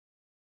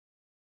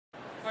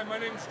Hi, my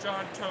name is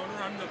John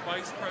Toner. I'm the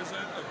Vice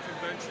President of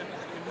Convention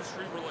and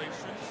Industry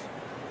Relations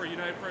for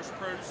United Fresh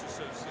Produce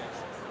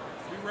Association.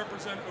 We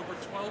represent over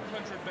 1,200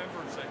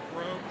 members that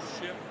grow,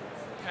 ship,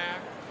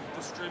 pack,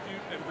 distribute,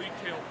 and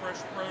retail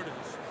fresh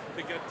produce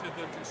to get to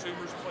the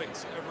consumer's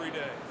plates every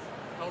day.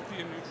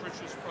 Healthy and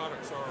nutritious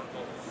products are our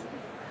goals.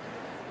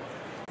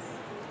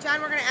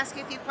 John, we're going to ask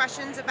you a few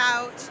questions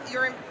about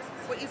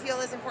what you feel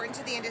is important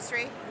to the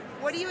industry.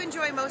 What do you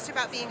enjoy most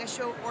about being a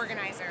show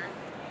organizer?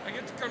 I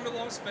get to come to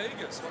Las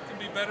Vegas. What can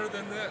be better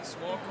than this?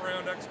 Walk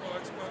around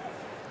Expo,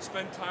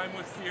 spend time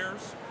with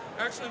peers.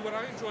 Actually, what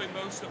I enjoy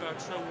most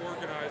about show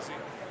organizing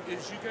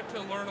is you get to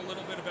learn a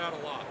little bit about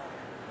a lot.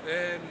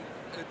 And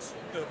it's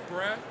the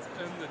breadth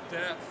and the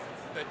depth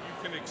that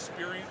you can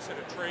experience at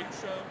a trade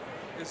show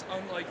is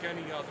unlike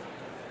any other.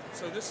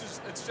 So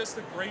it's just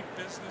a great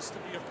business to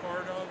be a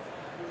part of,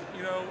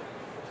 you know,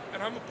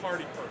 and I'm a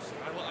party person.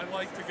 I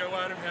like to go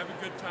out and have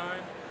a good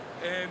time,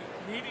 and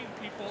meeting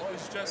people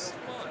is just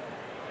fun.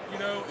 You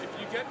know, if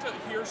you get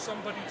to hear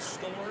somebody's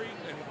story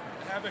and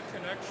have a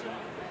connection,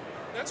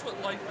 that's what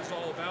life is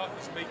all about,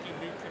 is making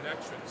new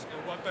connections.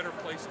 And what better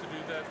place to do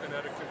that than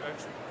at a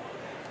convention?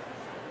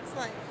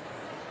 Excellent.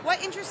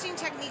 What interesting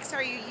techniques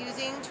are you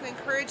using to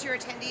encourage your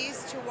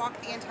attendees to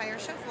walk the entire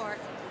show floor?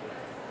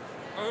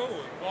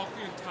 Oh, walk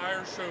the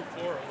entire show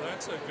floor. Well,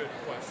 that's a good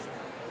question.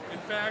 In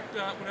fact,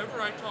 whenever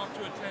I talk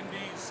to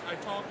attendees, I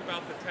talk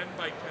about the 10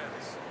 by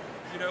 10s.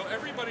 You know,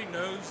 everybody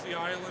knows the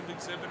island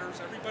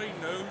exhibitors, everybody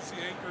knows the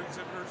anchor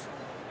exhibitors,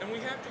 and we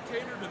have to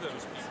cater to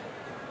those people.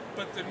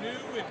 But the new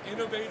and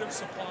innovative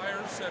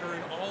suppliers that are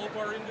in all of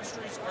our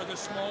industries are the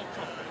small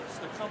companies,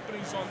 the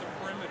companies on the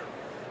perimeter.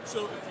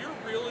 So if you're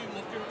really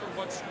looking for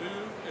what's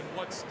new and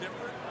what's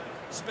different,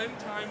 spend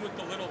time with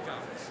the little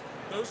guys.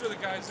 Those are the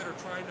guys that are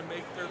trying to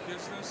make their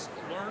business,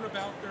 learn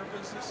about their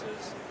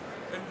businesses,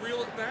 and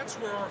that's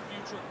where our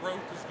future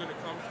growth is going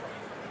to come from.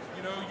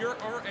 You know,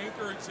 our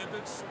anchor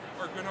exhibits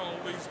are going to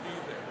always be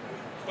there,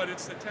 but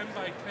it's the 10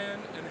 by 10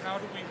 and how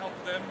do we help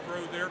them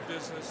grow their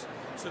business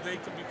so they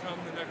can become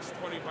the next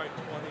 20 by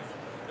 20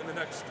 and the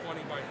next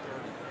 20 by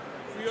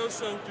 30. We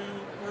also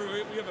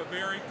we have a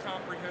very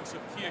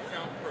comprehensive key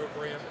account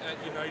program at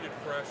United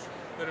Fresh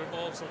that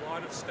involves a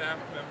lot of staff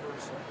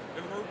members,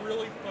 and we're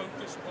really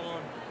focused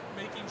on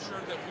making sure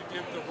that we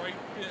give the right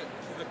fit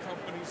to the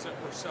companies that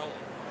we're selling.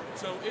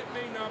 So it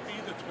may not be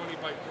the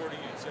 20 by 40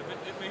 exhibit,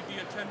 it may be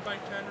a 10 by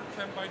 10 or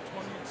 10 by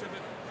 20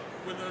 exhibit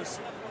with a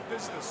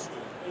business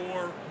school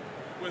or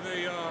with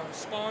a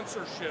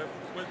sponsorship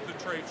with the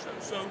trade show.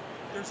 So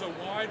there's a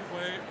wide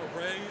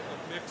array of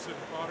mix of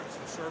products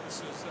and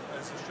services that,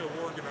 as a show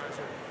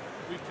organizer,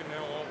 we can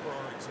now offer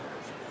our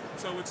exhibitors.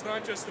 So it's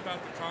not just about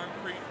the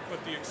concrete,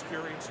 but the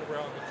experience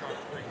around the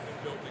concrete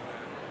and building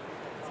that.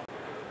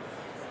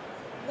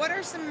 What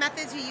are some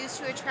methods you use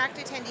to attract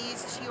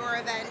attendees to your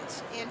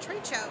event and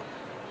trade show?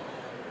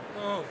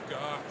 Oh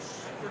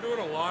gosh, we're doing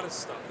a lot of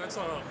stuff. That's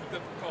a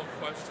difficult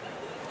question.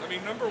 I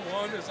mean, number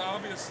one is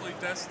obviously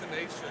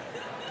destination.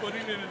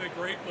 Putting it in a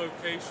great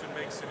location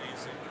makes it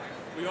easy.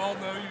 We all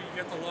know you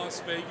get the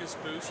Las Vegas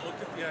boost. Look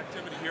at the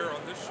activity here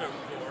on this show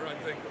floor. I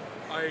think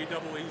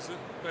IAEE's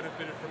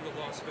benefited from the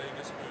Las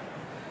Vegas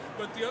booth.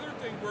 But the other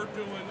thing we're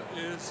doing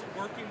is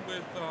working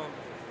with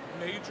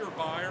major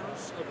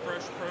buyers of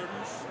fresh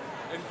produce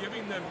and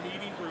giving them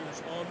meeting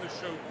rooms on the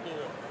show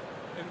floor.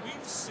 And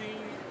we've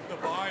seen the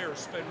buyers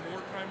spend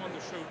more time on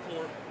the show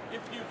floor if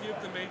you give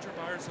the major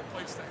buyers a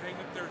place to hang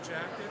up their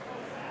jacket,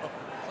 a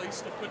place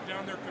to put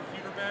down their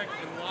computer bag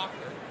and lock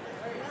it,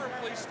 or a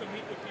place to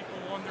meet with people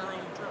on their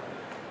own turf.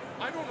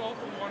 I don't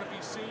often want to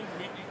be seen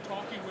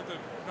talking with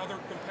another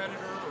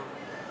competitor or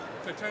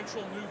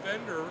potential new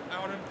vendor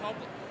out in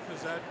public,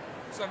 because that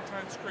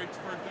sometimes creates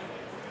for a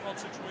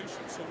difficult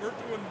situation. So we're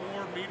doing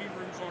more meeting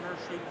rooms on our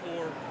show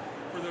floor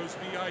for those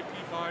VIP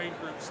buying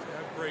groups to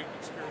have great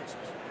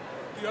experiences.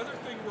 The other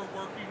thing we're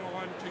working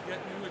on to get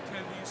new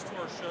attendees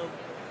to our show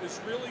is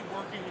really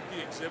working with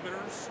the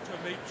exhibitors to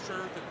make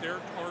sure that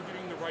they're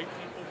targeting the right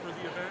people for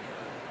the event.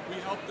 We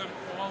help them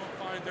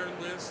qualify their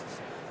lists.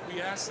 We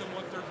ask them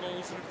what their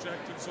goals and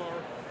objectives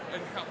are,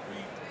 and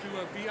we do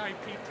a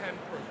VIP 10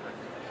 program.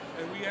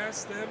 And we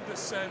ask them to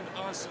send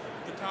us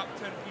the top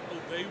 10 people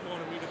they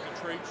want to meet at the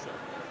trade show.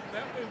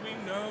 That way we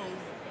know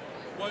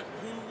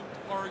who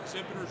our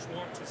exhibitors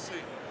want to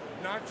see,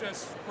 not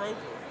just Kroger,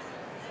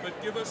 but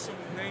give us some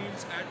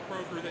names at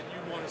Kroger that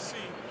you want to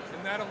see,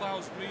 and that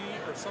allows me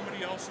or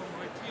somebody else on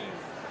my team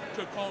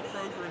to call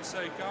Kroger and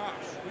say,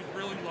 gosh, we'd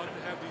really love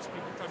to have these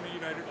people come to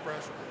United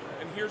Fresh,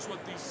 and here's what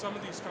some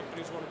of these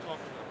companies want to talk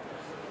about.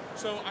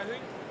 So I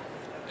think,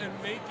 and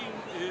making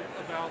it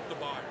about the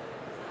buyer.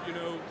 You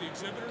know, the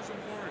exhibitors are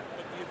important,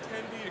 but the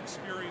attendee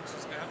experience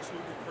is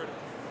absolutely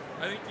critical.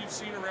 I think you've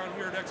seen around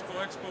here at Expo,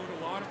 and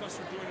a lot of us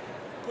are doing it,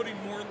 putting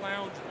more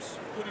lounges,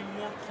 putting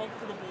more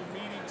comfortable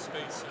meeting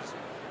spaces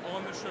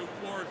on the show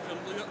floor to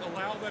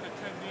allow that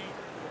attendee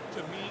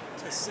to meet,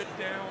 to sit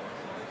down.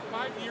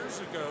 5 years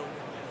ago,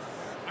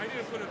 I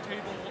didn't put a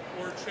table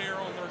or a chair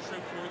on our show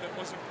floor that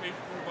wasn't paid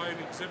for by an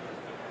exhibitor.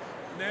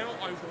 Now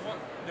I want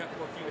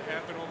networking to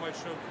happen on my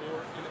show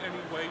floor in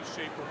any way,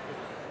 shape, or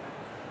form.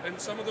 And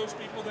some of those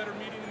people that are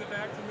meeting in the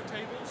back from the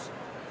tables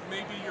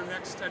may be your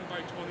next 10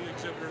 by 20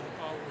 exhibitor the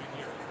following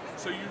year.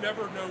 So you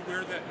never know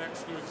where that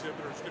next new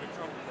exhibitor is going to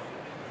come from.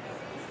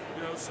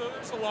 So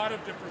there's a lot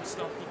of different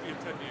stuff with the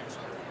attendee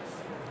experience.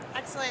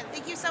 Excellent.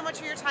 Thank you so much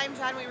for your time,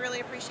 John. We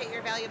really appreciate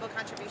your valuable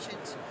contribution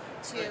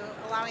to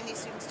allowing these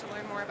students to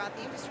learn more about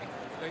the industry.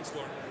 Thanks,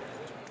 Lauren.